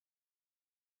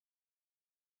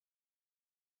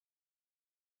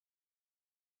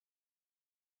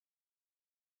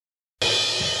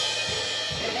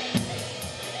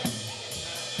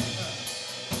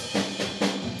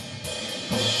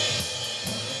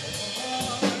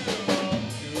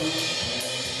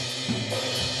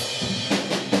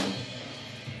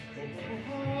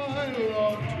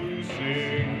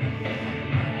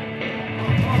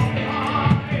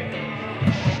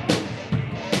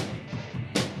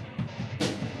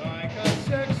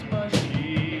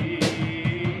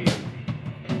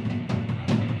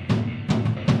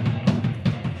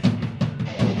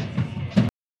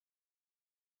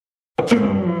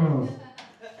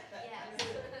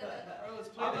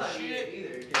shoot it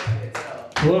either.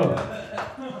 Hello.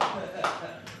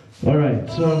 All right,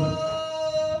 so.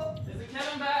 Is the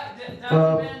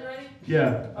Dowling band ready?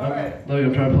 Yeah. All right.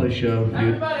 I'm trying to play a show.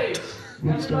 Everybody.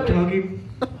 Stop talking.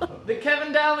 The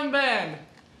Kevin Dowling band.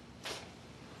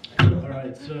 All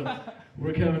right, so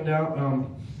we're Kevin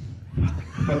Dowling.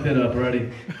 Fuck that up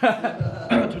already.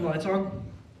 Turn the lights on.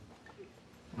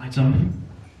 Lights off.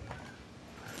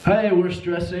 Hi, we're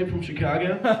Stress Safe from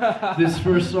Chicago. This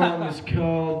first song is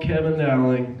called Kevin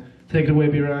Dowling. Take it away,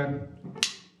 B-Ryan.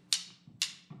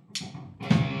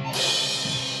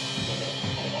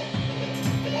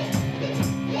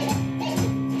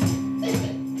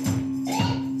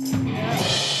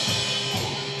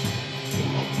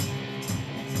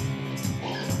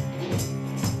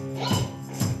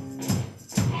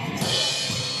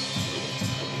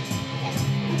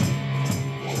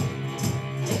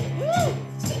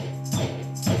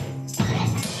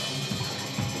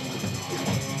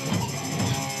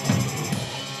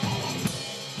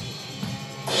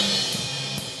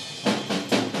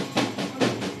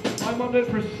 I'm on it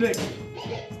for 6.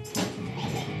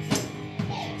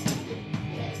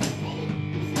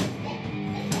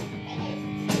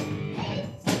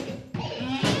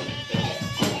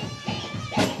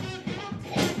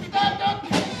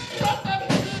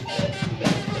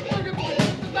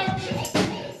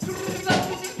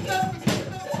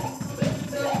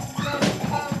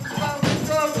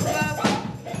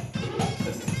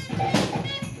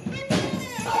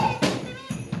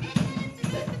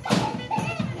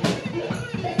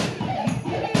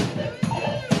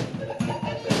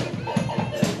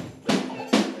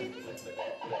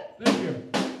 Thank you.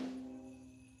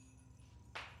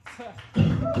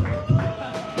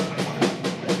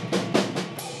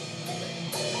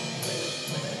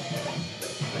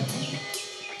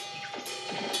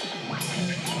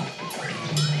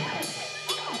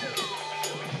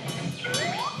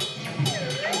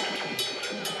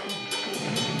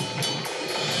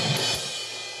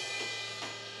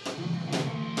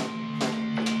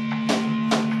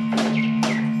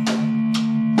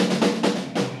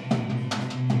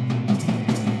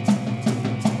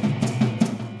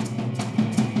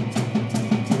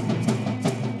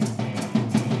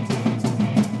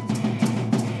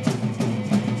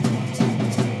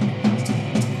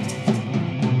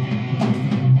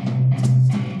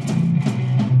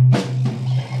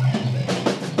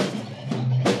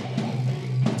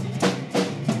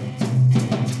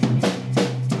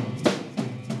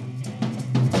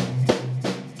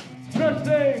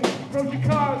 From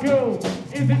Chicago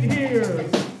isn't here.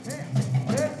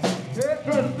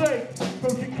 Trust Safe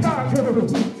from Chicago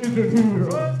isn't here.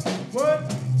 What?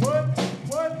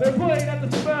 They're playing at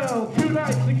the Spell 2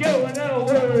 nights ago in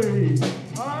LA.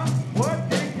 What?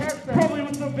 Didn't catch that. Probably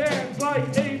with some bands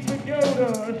like Ace Pagoda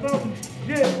or some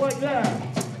shit like that.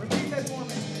 Repeat that for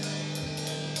me.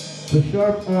 The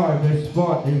sharp eye may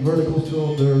spot a vertical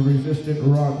cylinder resistant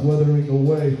rock weathering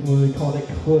away from an iconic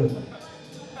cliff.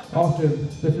 Often,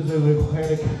 this is a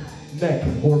volcanic neck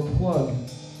or plug,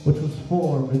 which was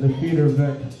formed in the feeder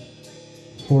vent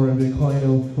for a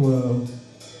volcano flow.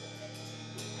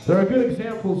 There are good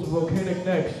examples of volcanic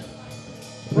necks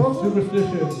in the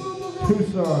Superstition,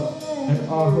 Tucson, and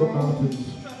Ajo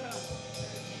Mountains.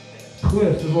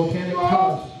 Cliffs of volcanic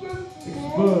tops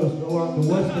exposed along the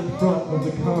western front of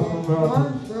the Copper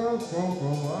Mountains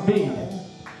meet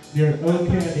near Oak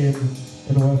Canyon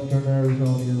in western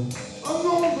Arizona.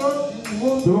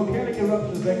 The volcanic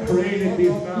eruptions that created these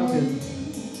mountains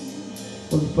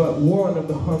was but one of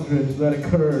the hundreds that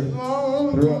occurred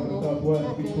throughout the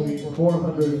Southwest between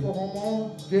 400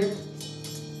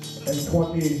 and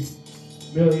 20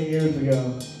 million years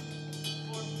ago.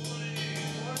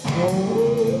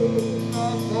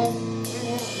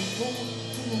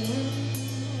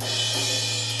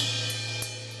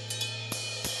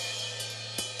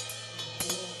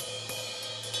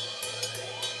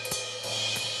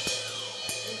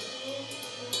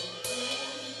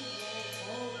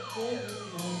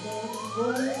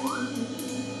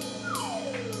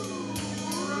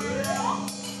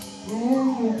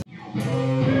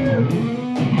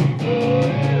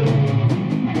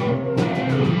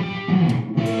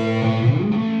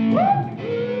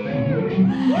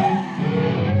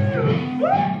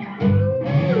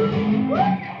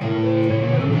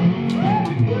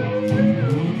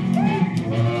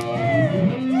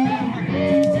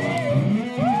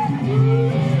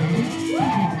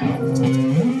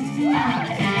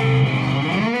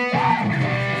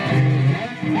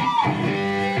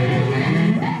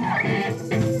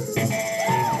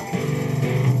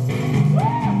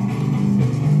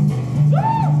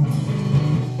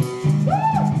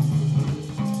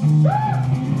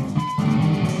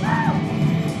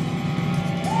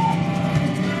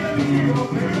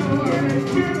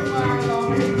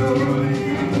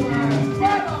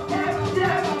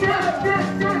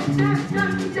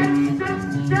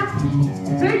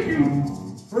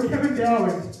 Kevin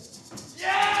Dowling.